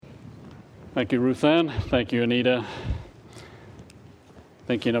Thank you, Ruth Ann. Thank you, Anita.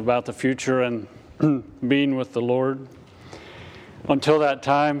 Thinking about the future and being with the Lord. Until that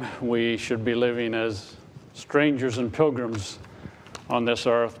time, we should be living as strangers and pilgrims on this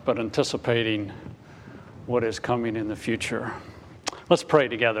earth, but anticipating what is coming in the future. Let's pray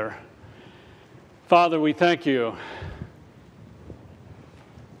together. Father, we thank you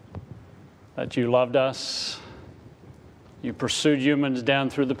that you loved us. You pursued humans down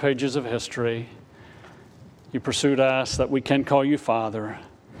through the pages of history. You pursued us that we can call you Father.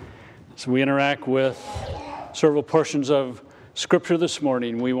 As we interact with several portions of Scripture this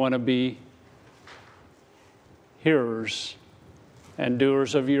morning, we want to be hearers and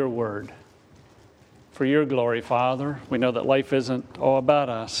doers of your word. For your glory, Father, we know that life isn't all about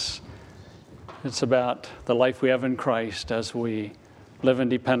us. It's about the life we have in Christ as we live in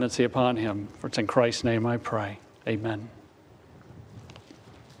dependency upon him. For it's in Christ's name I pray. Amen.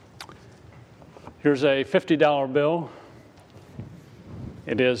 Here's a $50 bill.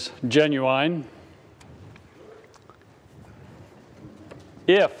 It is genuine.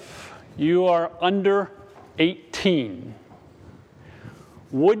 If you are under 18,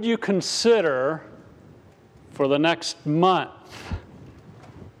 would you consider for the next month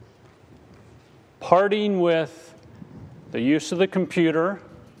parting with the use of the computer,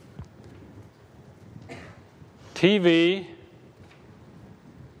 TV,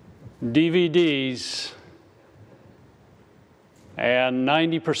 DVDs, and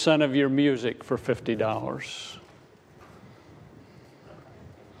 90% of your music for $50?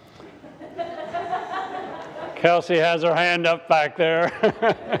 Kelsey has her hand up back there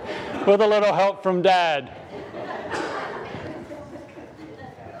with a little help from Dad.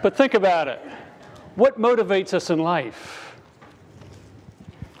 But think about it. What motivates us in life?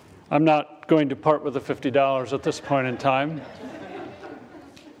 I'm not going to part with the $50 at this point in time.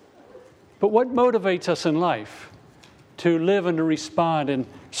 But what motivates us in life to live and to respond in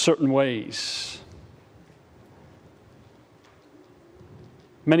certain ways?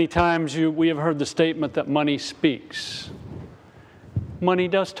 Many times we have heard the statement that money speaks. Money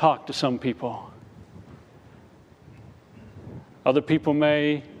does talk to some people. Other people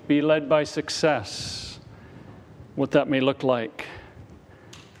may be led by success, what that may look like.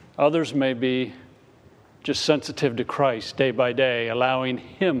 Others may be just sensitive to Christ day by day, allowing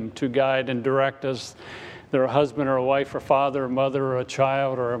him to guide and direct as they're a husband or a wife or father or mother or a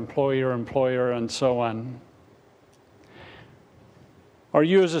child or employee or employer and so on. Are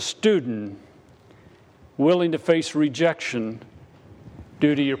you as a student willing to face rejection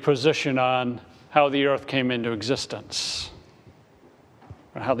due to your position on how the earth came into existence?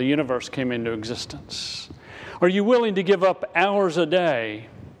 Or how the universe came into existence? Are you willing to give up hours a day,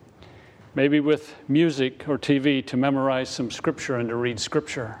 maybe with music or TV, to memorize some Scripture and to read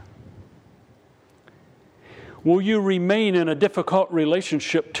Scripture? Will you remain in a difficult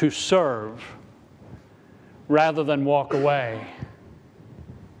relationship to serve rather than walk away?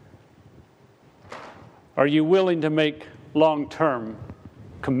 Are you willing to make long-term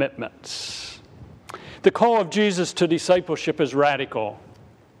commitments? The call of Jesus to discipleship is radical.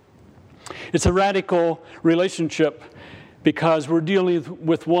 It's a radical relationship because we're dealing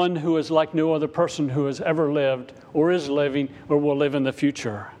with one who is like no other person who has ever lived or is living or will live in the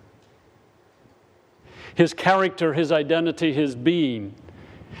future. His character, his identity, his being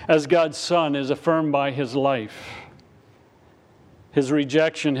as God's Son is affirmed by his life, his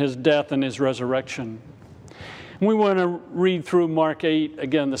rejection, his death, and his resurrection. We want to read through Mark 8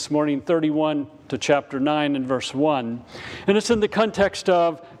 again this morning, 31 to chapter 9 and verse 1. And it's in the context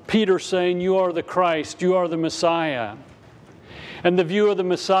of Peter saying, "You are the Christ, you are the Messiah." And the view of the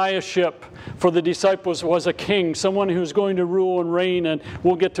Messiahship for the disciples was a king, someone who's going to rule and reign, and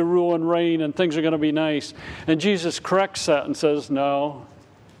we'll get to rule and reign, and things are going to be nice. And Jesus corrects that and says, no,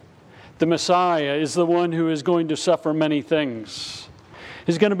 the Messiah is the one who is going to suffer many things.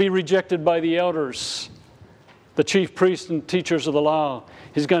 He's going to be rejected by the elders, the chief priests and teachers of the law.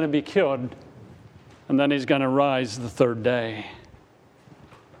 He's going to be killed, and then he's going to rise the third day.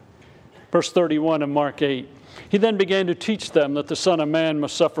 Verse 31 of Mark 8. He then began to teach them that the Son of Man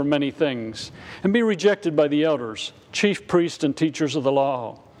must suffer many things and be rejected by the elders, chief priests and teachers of the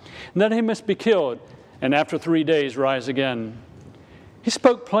law, and that he must be killed and after 3 days rise again. He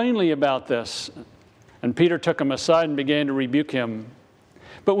spoke plainly about this, and Peter took him aside and began to rebuke him.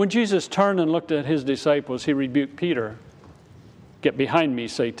 But when Jesus turned and looked at his disciples, he rebuked Peter. "Get behind me,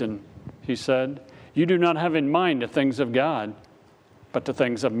 Satan," he said. "You do not have in mind the things of God, but the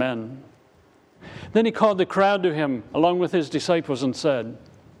things of men." Then he called the crowd to him along with his disciples and said,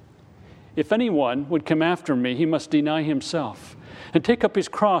 "If anyone would come after me, he must deny himself and take up his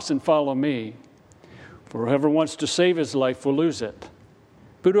cross and follow me. For whoever wants to save his life will lose it.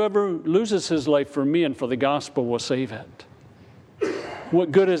 But whoever loses his life for me and for the gospel will save it.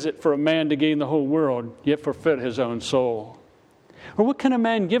 What good is it for a man to gain the whole world, yet forfeit his own soul? Or what can a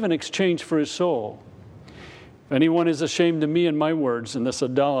man give in exchange for his soul? If anyone is ashamed of me and my words in this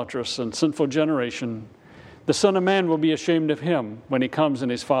idolatrous and sinful generation, the Son of Man will be ashamed of him when he comes in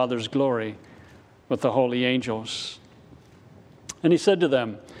his Father's glory with the holy angels. And he said to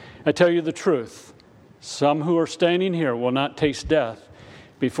them, I tell you the truth, some who are standing here will not taste death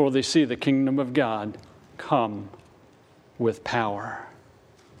before they see the kingdom of God come with power.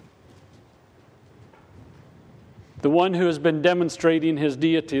 The one who has been demonstrating his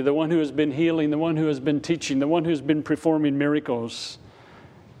deity, the one who has been healing, the one who has been teaching, the one who has been performing miracles,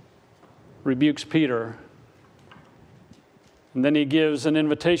 rebukes Peter. And then he gives an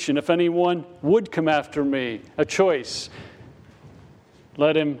invitation. If anyone would come after me, a choice,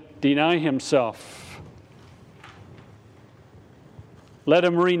 let him deny himself. Let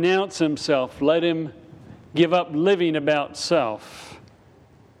him renounce himself. Let him give up living about self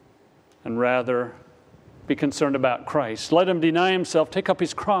and rather be concerned about Christ. Let him deny himself, take up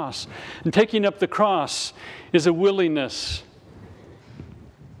his cross. And taking up the cross is a willingness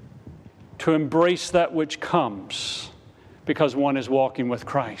to embrace that which comes because one is walking with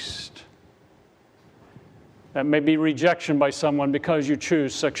Christ. That may be rejection by someone because you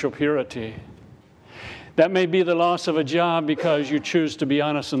choose sexual purity. That may be the loss of a job because you choose to be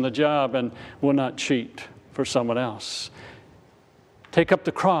honest in the job and will not cheat for someone else. Take up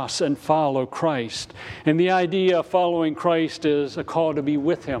the cross and follow Christ. And the idea of following Christ is a call to be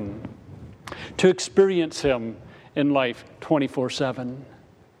with him, to experience him in life 24/7.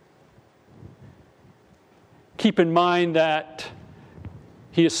 Keep in mind that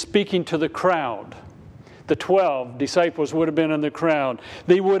he is speaking to the crowd. The 12 disciples would have been in the crowd.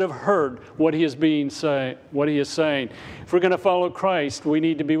 They would have heard what he is saying. If we're going to follow Christ, we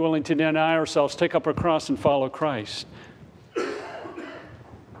need to be willing to deny ourselves, take up our cross, and follow Christ.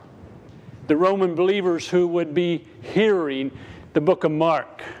 The Roman believers who would be hearing the book of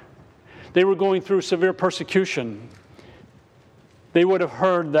Mark, they were going through severe persecution. They would have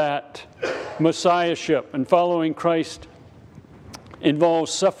heard that Messiahship and following Christ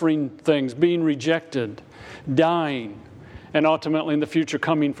involves suffering things, being rejected, dying, and ultimately in the future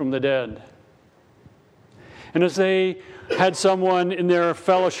coming from the dead. And as they had someone in their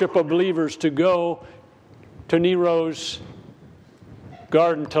fellowship of believers to go to Nero's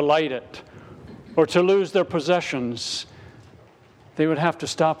garden to light it, or to lose their possessions, they would have to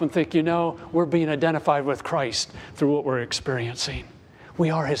stop and think, we're being identified with Christ through what we're experiencing. We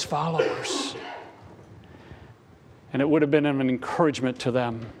are his followers. And it would have been an encouragement to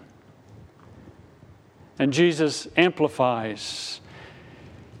them. And Jesus amplifies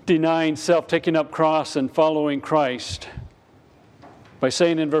denying self, taking up cross, and following Christ by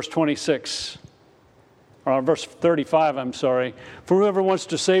saying in verse 26, or verse 35, for whoever wants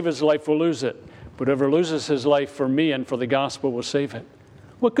to save his life will lose it. But whoever loses his life for me and for the gospel will save it.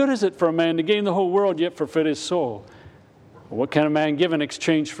 What good is it for a man to gain the whole world yet forfeit his soul? What can a man give in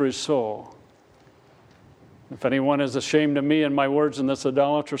exchange for his soul? If anyone is ashamed of me and my words in this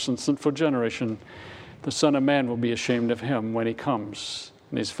idolatrous and sinful generation, the Son of Man will be ashamed of him when he comes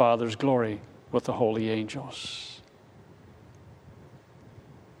in his Father's glory with the holy angels.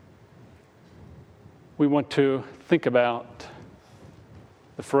 We want to think about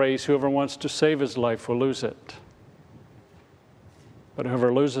the phrase, whoever wants to save his life will lose it. But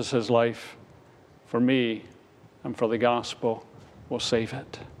whoever loses his life for me and for the gospel will save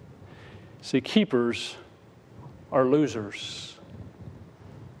it. See, keepers are losers,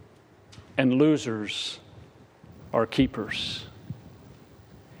 and losers are keepers.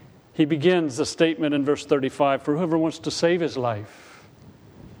 He begins the statement in verse 35, for whoever wants to save his life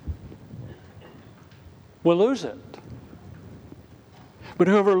will lose it. But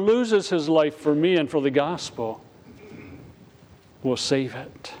whoever loses his life for me and for the gospel will save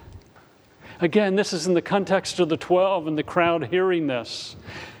it. Again, this is in the context of the 12 and the crowd hearing this.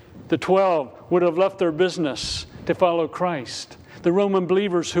 The 12 would have left their business to follow Christ. The Roman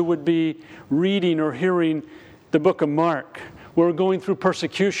believers who would be reading or hearing the book of Mark were going through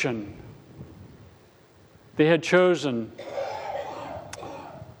persecution. They had chosen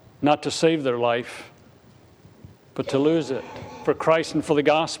not to save their life, but to lose it for Christ and for the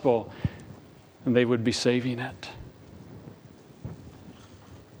gospel, and they would be saving it.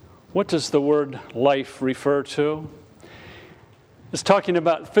 What does the word life refer to? It's talking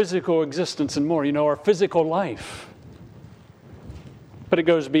about physical existence and more, our physical life. But it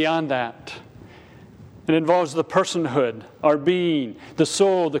goes beyond that. It involves the personhood, our being, the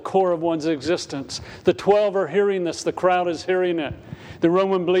soul, the core of one's existence. The 12 are hearing this. The crowd is hearing it. The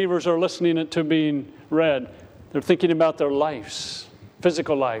Roman believers are listening it to being read. They're thinking about their lives,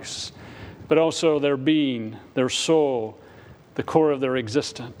 physical lives, but also their being, their soul, the core of their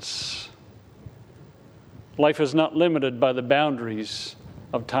existence. Life is not limited by the boundaries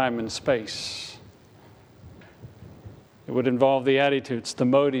of time and space. It would involve the attitudes, the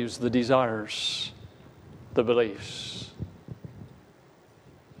motives, the desires, the beliefs.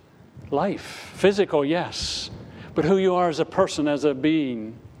 Life, physical, yes, but who you are as a person, as a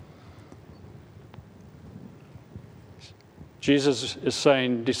being. Jesus is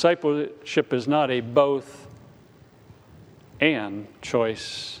saying discipleship is not a both and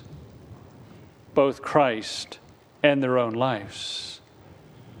choice, both Christ and their own lives.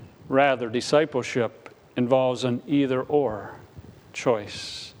 Rather, discipleship involves an either or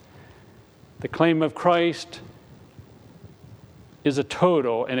choice. The claim of Christ is a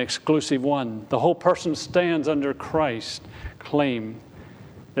total and exclusive one. The whole person stands under Christ's claim.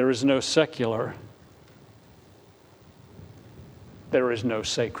 There is no secular. There is no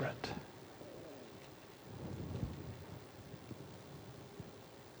sacred.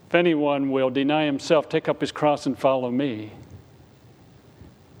 If anyone will deny himself, take up his cross and follow me.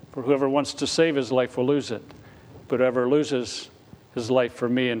 For whoever wants to save his life will lose it, but whoever loses his life for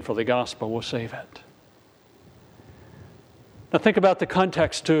me and for the gospel will save it. Now think about the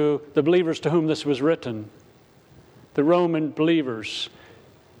context to the believers to whom this was written. The Roman believers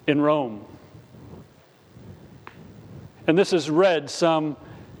in Rome. And this is read some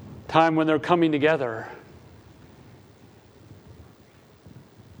time when they're coming together.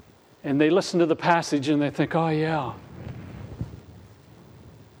 And they listen to the passage and they think, oh yeah,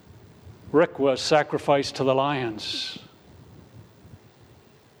 Rick was sacrificed to the lions.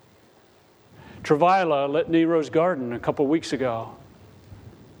 Travilla lit Nero's garden a couple weeks ago.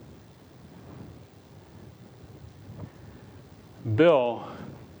 Bill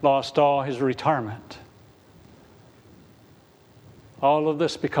lost all his retirement. All of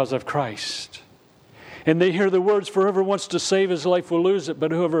this because of Christ. And they hear the words, for whoever wants to save his life will lose it,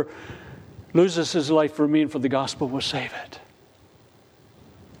 but whoever loses his life for me and for the gospel will save it.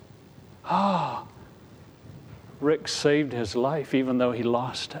 Rick saved his life even though he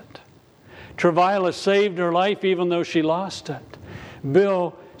lost it. Travilla saved her life even though she lost it.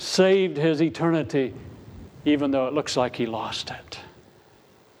 Bill saved his eternity even though it looks like he lost it.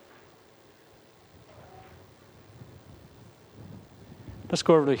 Let's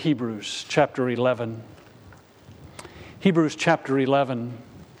go over to Hebrews chapter 11. Hebrews chapter 11.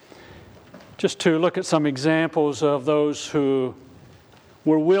 Just to look at some examples of those who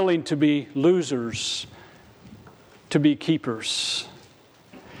were willing to be losers, to be keepers.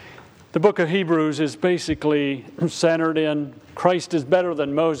 The book of Hebrews is basically centered in Christ is better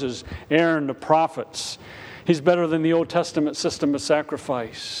than Moses, Aaron, the prophets. He's better than the Old Testament system of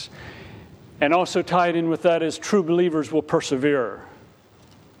sacrifice. And also tied in with that is true believers will persevere.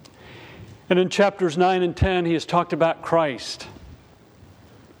 And in chapters 9 and 10, he has talked about Christ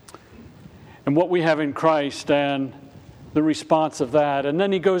and what we have in Christ and the response of that. And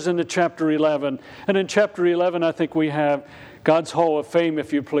then he goes into chapter 11. And in chapter 11, I think we have God's Hall of Fame,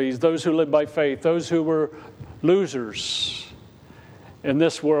 if you please, those who live by faith, those who were losers in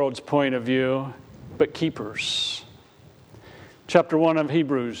this world's point of view, but keepers. Chapter 1 of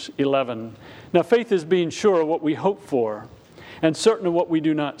Hebrews 11. Now, faith is being sure of what we hope for and certain of what we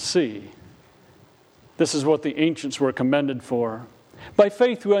do not see. This is what the ancients were commended for. By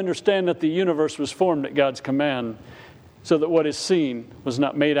faith, we understand that the universe was formed at God's command, so that what is seen was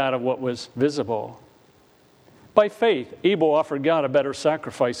not made out of what was visible. By faith, Abel offered God a better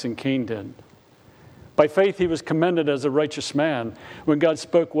sacrifice than Cain did. By faith, he was commended as a righteous man when God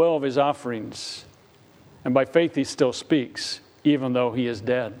spoke well of his offerings. And by faith, he still speaks, even though he is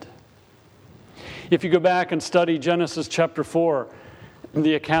dead. If you go back and study Genesis chapter 4,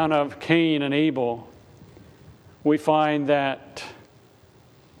 the account of Cain and Abel, we find that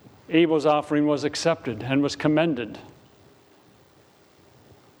Abel's offering was accepted and was commended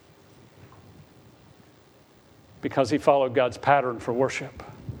because he followed God's pattern for worship.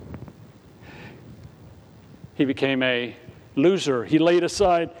 He became a loser. He laid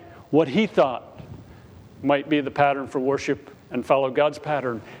aside what he thought might be the pattern for worship and followed God's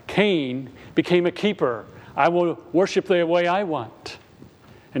pattern. Cain became a keeper. I will worship the way I want.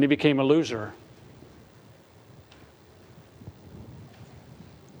 And he became a loser.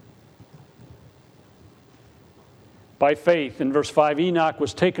 By faith, in verse 5, Enoch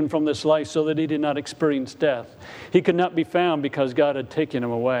was taken from this life so that he did not experience death. He could not be found because God had taken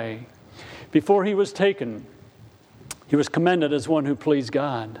him away. Before he was taken, he was commended as one who pleased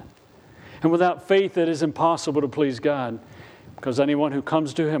God. And without faith, it is impossible to please God, because anyone who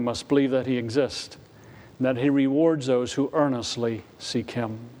comes to him must believe that he exists, and that he rewards those who earnestly seek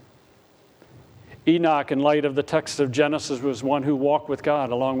him. Enoch, in light of the text of Genesis, was one who walked with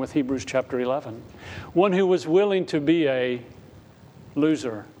God, along with Hebrews chapter 11. One who was willing to be a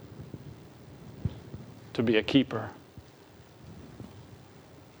loser, to be a keeper.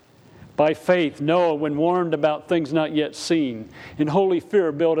 By faith, Noah, when warned about things not yet seen, in holy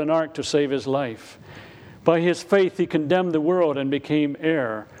fear built an ark to save his life. By his faith, he condemned the world and became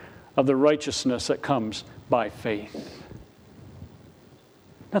heir of the righteousness that comes by faith.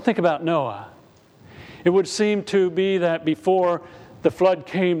 Now think about Noah. It would seem to be that before the flood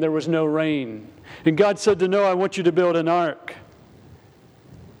came, there was no rain. And God said to Noah, I want you to build an ark.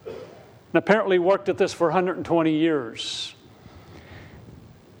 And apparently worked at this for 120 years.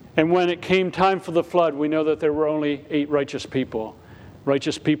 And when it came time for the flood, we know that there were only 8 righteous people.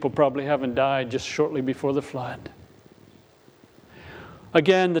 Righteous people probably having died just shortly before the flood.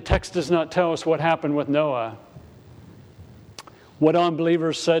 Again, the text does not tell us what happened with Noah, what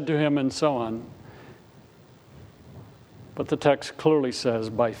unbelievers said to him, and so on. But the text clearly says,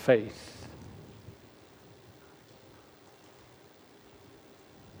 by faith.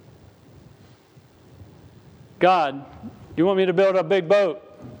 God, you want me to build a big boat?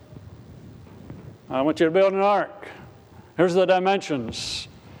 I want you to build an ark. Here's the dimensions.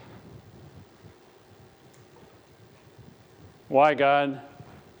 Why, God?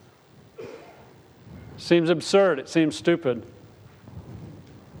 Seems absurd. It seems stupid.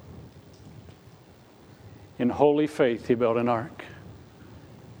 In holy faith, he built an ark.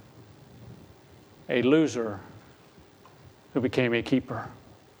 A loser who became a keeper.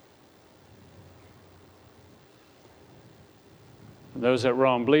 And those that were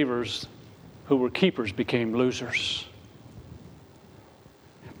unbelievers who were keepers became losers.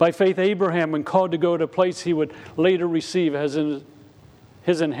 By faith, Abraham, when called to go to a place he would later receive as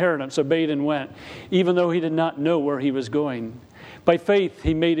his inheritance, obeyed and went, even though he did not know where he was going. By faith,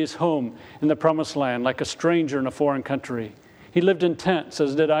 he made his home in the promised land like a stranger in a foreign country. He lived in tents,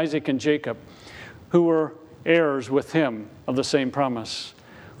 as did Isaac and Jacob, who were heirs with him of the same promise.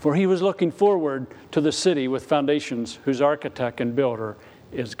 For he was looking forward to the city with foundations, whose architect and builder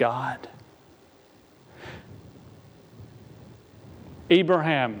is God.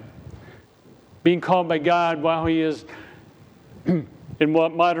 Abraham, being called by God while he is in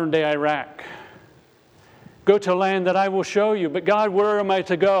what modern-day Iraq. Go to a land that I will show you. But God, where am I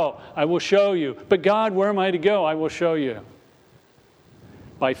to go? I will show you. But God, where am I to go? I will show you.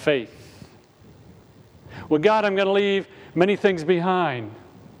 By faith. Well, God, I'm going to leave many things behind.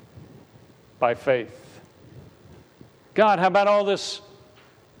 By faith. God, how about all this?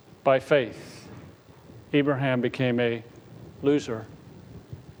 By faith. Abraham became a loser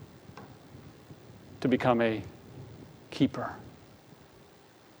to become a keeper.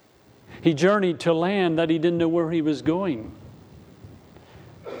 He journeyed to land that he didn't know where he was going.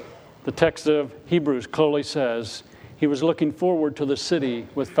 The text of Hebrews clearly says he was looking forward to the city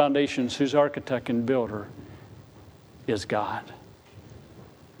with foundations whose architect and builder is God.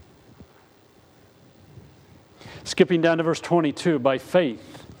 Skipping down to verse 22, by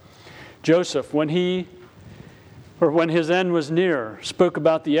faith, Joseph, when his end was near, spoke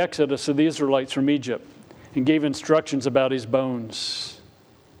about the exodus of the Israelites from Egypt and gave instructions about his bones.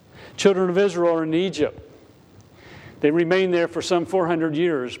 Children of Israel are in Egypt. They remained there for some 400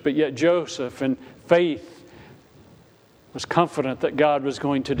 years, but yet Joseph, in faith, was confident that God was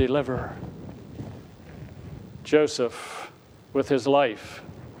going to deliver. Joseph, with his life,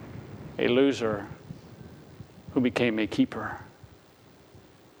 a loser who became a keeper.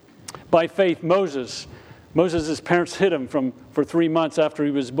 By faith, Moses' parents hid him for 3 months after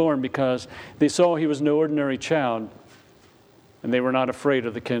he was born because they saw he was no ordinary child, and they were not afraid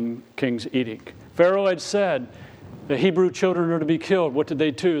of the king's edict. Pharaoh had said the Hebrew children are to be killed. What did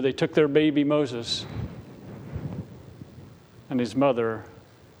they do? They took their baby Moses, and his mother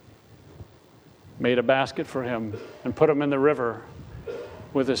made a basket for him and put him in the river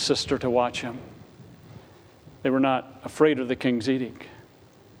with his sister to watch him. They were not afraid of the king's edict.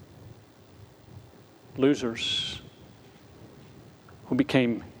 Losers who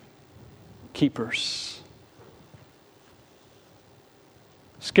became keepers.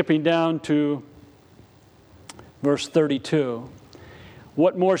 Skipping down to verse 32.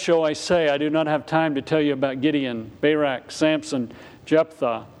 What more shall I say? I do not have time to tell you about Gideon, Barak, Samson,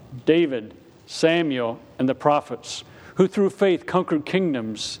 Jephthah, David, Samuel, and the prophets, who through faith conquered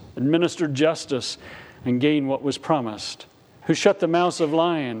kingdoms, administered justice, and gained what was promised, who shut the mouths of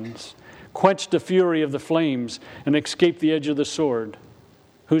lions, quenched the fury of the flames, and escaped the edge of the sword,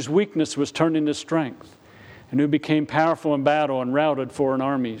 whose weakness was turned into strength, and who became powerful in battle and routed foreign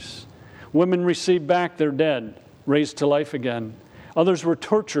armies. Women received back their dead, raised to life again. Others were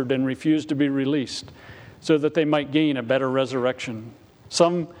tortured and refused to be released, so that they might gain a better resurrection.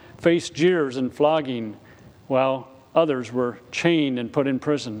 Some faced jeers and flogging, while others were chained and put in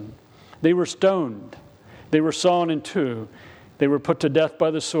prison. They were stoned. They were sawn in two. They were put to death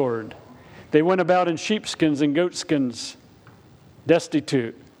by the sword. They went about in sheepskins and goatskins,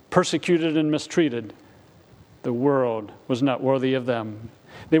 destitute, persecuted and mistreated. The world was not worthy of them.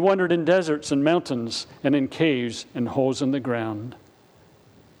 They wandered in deserts and mountains and in caves and holes in the ground.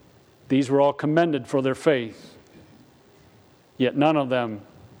 These were all commended for their faith, yet none of them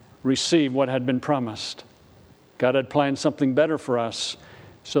received what had been promised. God had planned something better for us,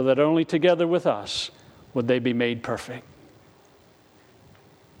 so that only together with us would they be made perfect.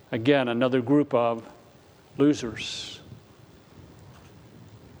 Again, another group of losers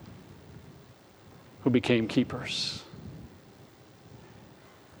who became keepers.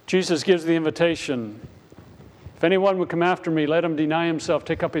 Jesus gives the invitation, if anyone would come after me, let him deny himself,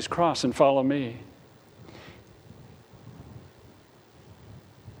 take up his cross, and follow me.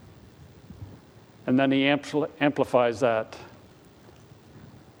 And then he amplifies that.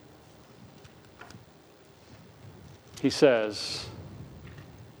 He says,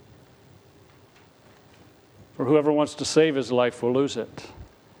 for whoever wants to save his life will lose it,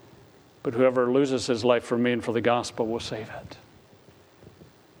 but whoever loses his life for me and for the gospel will save it.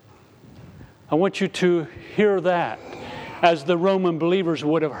 I want you to hear that as the Roman believers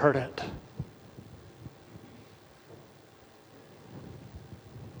would have heard it.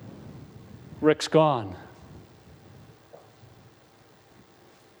 Rick's gone.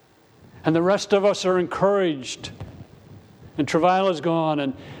 And the rest of us are encouraged. And Travail is gone,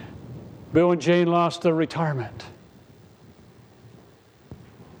 and Bill and Jane lost their retirement.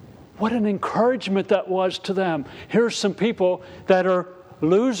 What an encouragement that was to them. Here's some people that are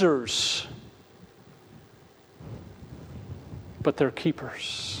losers, but they're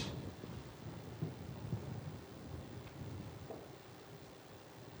keepers.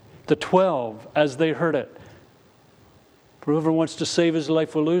 The 12, as they heard it, for whoever wants to save his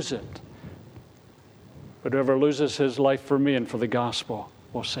life will lose it, but whoever loses his life for me and for the gospel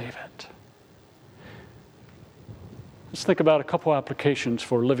will save it. Let's think about a couple applications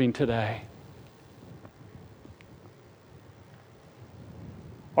for living today.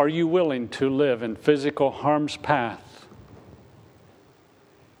 Are you willing to live in physical harm's path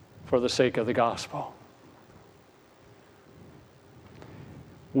for the sake of the gospel?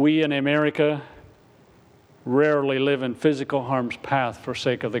 We in America rarely live in physical harm's path for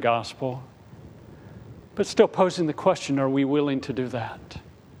sake of the gospel, but still posing the question, are we willing to do that?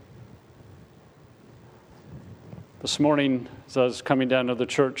 This morning, as I was coming down to the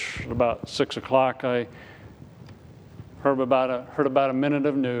church at about 6 o'clock, I heard about a minute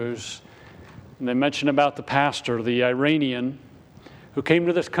of news, and they mentioned about the pastor, the Iranian, who came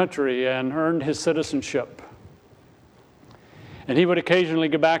to this country and earned his citizenship. And he would occasionally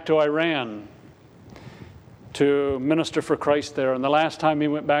go back to Iran to minister for Christ there. And the last time he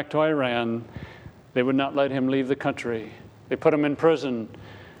went back to Iran, they would not let him leave the country. They put him in prison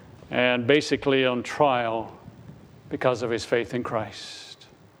and basically on trial because of his faith in Christ.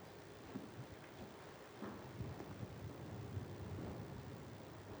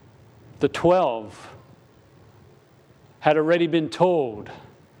 The 12 had already been told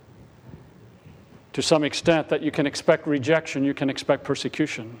to some extent that you can expect rejection, you can expect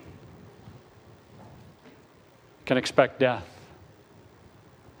persecution, you can expect death.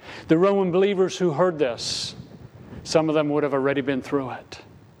 The Roman believers who heard this, some of them would have already been through it.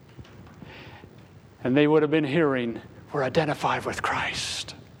 And they would have been hearing, we're identified with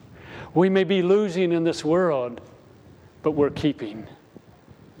Christ. We may be losing in this world, but we're keeping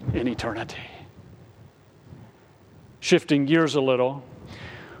in eternity. Shifting gears a little,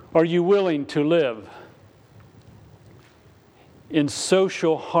 are you willing to live in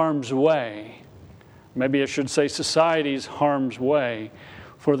social harm's way? Maybe I should say society's harm's way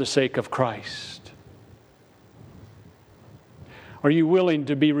for the sake of Christ? Are you willing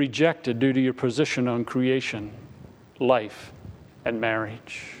to be rejected due to your position on creation, life, and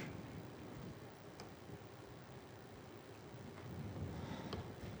marriage?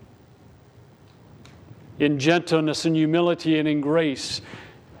 In gentleness and humility and in grace,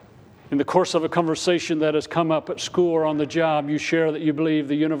 in the course of a conversation that has come up at school or on the job, you share that you believe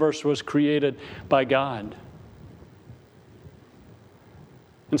the universe was created by God.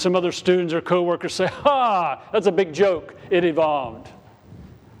 And some other students or coworkers say, that's a big joke. It evolved.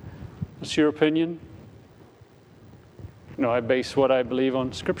 That's your opinion? No, I base what I believe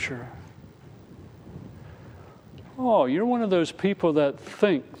on Scripture. Oh, you're one of those people that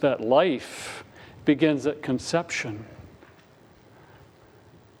think that life begins at conception.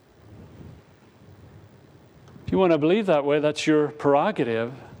 If you want to believe that way, that's your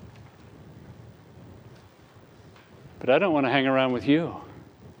prerogative. But I don't want to hang around with you.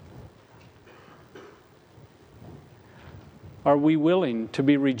 Are we willing to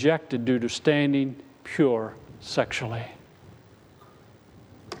be rejected due to standing pure sexually?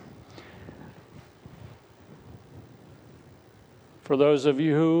 For those of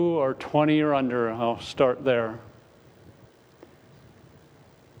you who are 20 or under, I'll start there.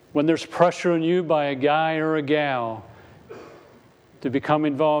 When there's pressure on you by a guy or a gal to become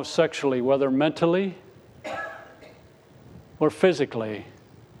involved sexually, whether mentally or physically,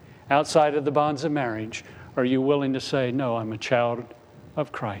 outside of the bonds of marriage, are you willing to say, no, I'm a child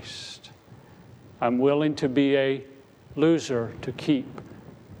of Christ. I'm willing to be a loser to keep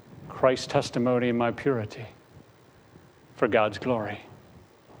Christ's testimony in my purity for God's glory.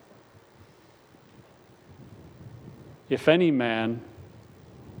 If any man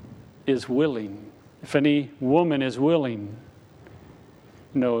is willing, if any woman is willing,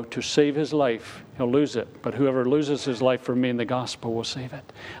 to save his life, he'll lose it. But whoever loses his life for me in the gospel will save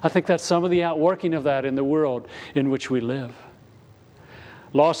it. I think that's some of the outworking of that in the world in which we live.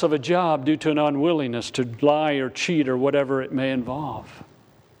 Loss of a job due to an unwillingness to lie or cheat or whatever it may involve.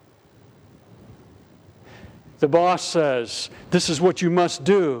 The boss says, this is what you must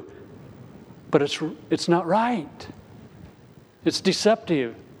do, but it's not right. It's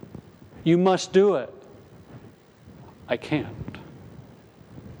deceptive. You must do it. I can't.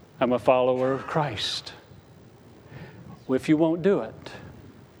 I'm a follower of Christ. Well, if you won't do it,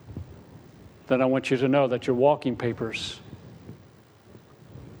 then I want you to know that your walking papers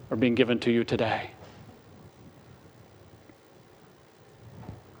are being given to you today.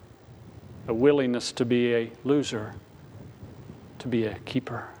 A willingness to be a loser, to be a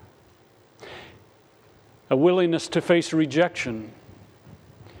keeper. A willingness to face rejection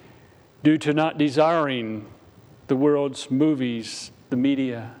due to not desiring the world's movies, the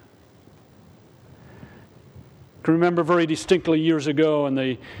media. I can remember very distinctly years ago in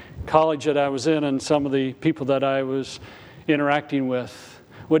the college that I was in and some of the people that I was interacting with.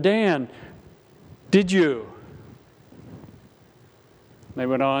 Well, Dan, did you? They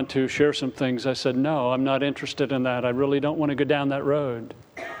went on to share some things. I said, no, I'm not interested in that. I really don't want to go down that road.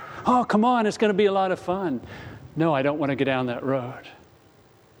 Oh, come on, it's going to be a lot of fun. No, I don't want to go down that road.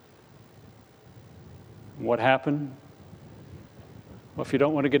 What happened? Well, if you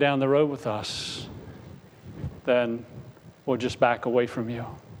don't want to go down the road with us, then we'll just back away from you.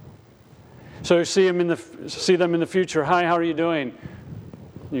 So you see them in the future. Hi, how are you doing?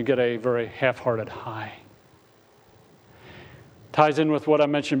 You get a very half-hearted hi. Ties in with what I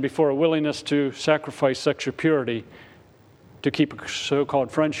mentioned before, a willingness to sacrifice sexual purity to keep a so-called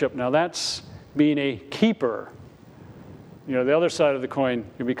friendship. Now that's being a keeper. The other side of the coin,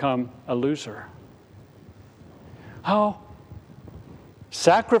 you become a loser. How?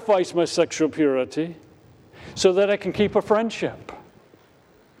 Sacrifice my sexual purity so that I can keep a friendship.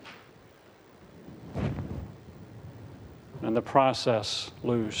 And the process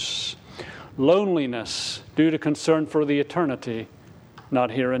lose. Loneliness due to concern for the eternity, not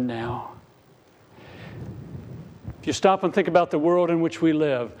here and now. If you stop and think about the world in which we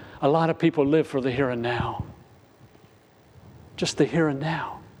live, a lot of people live for the here and now. Just the here and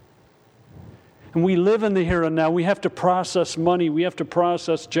now. And we live in the here and now. We have to process money. We have to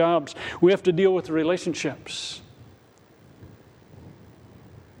process jobs. We have to deal with relationships.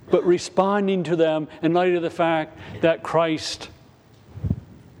 But responding to them in light of the fact that Christ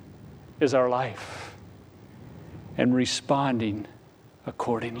is our life, and responding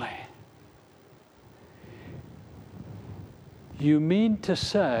accordingly. You mean to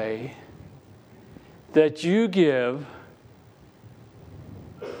say that you give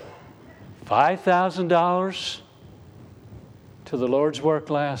 $5,000 to the Lord's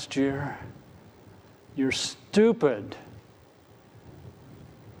work last year? You're stupid.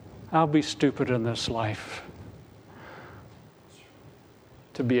 I'll be stupid in this life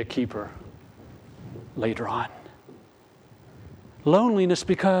to be a keeper later on. Loneliness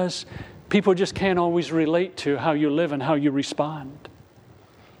because people just can't always relate to how you live and how you respond.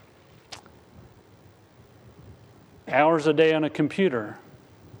 Hours a day on a computer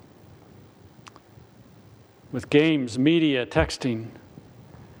with games, media, texting,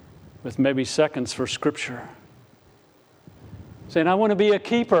 with maybe seconds for Scripture. Saying, I want to be a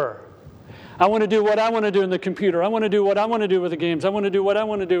keeper. I want to do what I want to do in the computer. I want to do what I want to do with the games. I want to do what I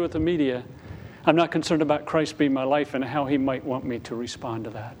want to do with the media. I'm not concerned about Christ being my life and how He might want me to respond to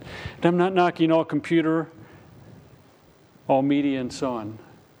that. And I'm not knocking all computer, all media, and so on.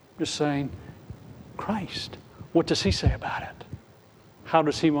 I'm just saying, Christ, what does He say about it? How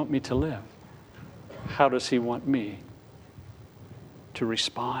does He want me to live? How does He want me to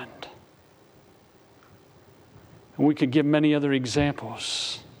respond? And we could give many other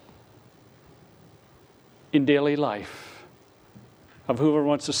examples in daily life of whoever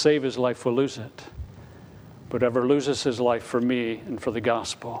wants to save his life will lose it. But whoever loses his life for me and for the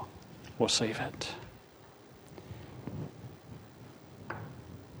gospel will save it.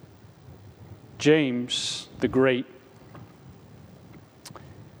 James the Great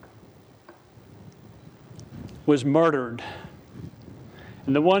was murdered.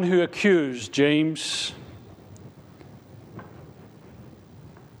 And the one who accused James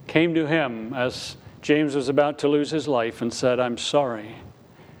came to him as James was about to lose his life and said, I'm sorry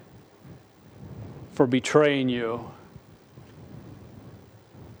for betraying you.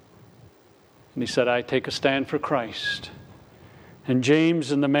 And he said, I take a stand for Christ. And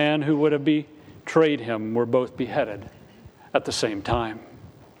James and the man who would have betrayed him were both beheaded at the same time.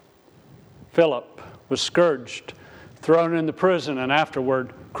 Philip was scourged, thrown into prison, and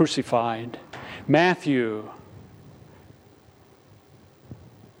afterward crucified. Matthew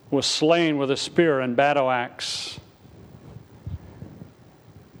was slain with a spear and battle axe.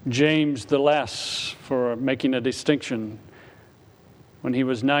 James the Less, for making a distinction, when he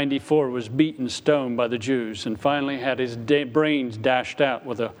was 94, was beaten, stoned by the Jews, and finally had his brains dashed out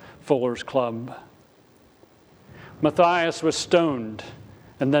with a fuller's club. Matthias was stoned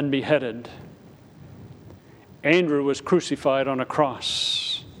and then beheaded. Andrew was crucified on a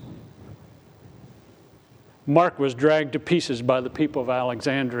cross. Mark was dragged to pieces by the people of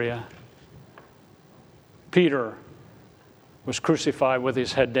Alexandria. Peter was crucified with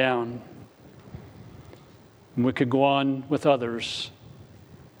his head down. And we could go on with others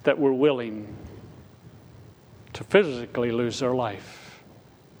that were willing to physically lose their life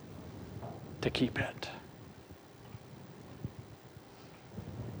to keep it.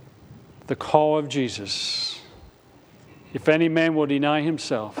 The call of Jesus, if any man will deny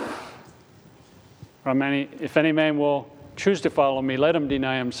himself, if any man will choose to follow me, let him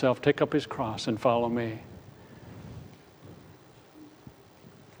deny himself, take up his cross, and follow me.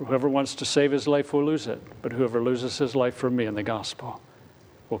 Whoever wants to save his life will lose it, but whoever loses his life for me and the gospel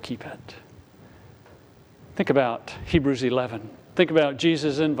will keep it. Think about Hebrews 11. Think about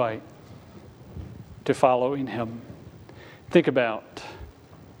Jesus' invite to following him. Think about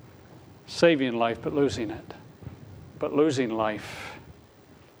saving life but losing it, but losing life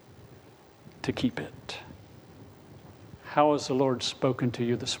to keep it. How has the Lord spoken to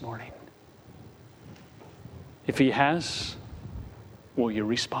you this morning? If He has, will you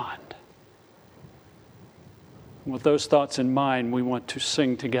respond? With those thoughts in mind, we want to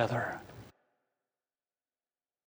sing together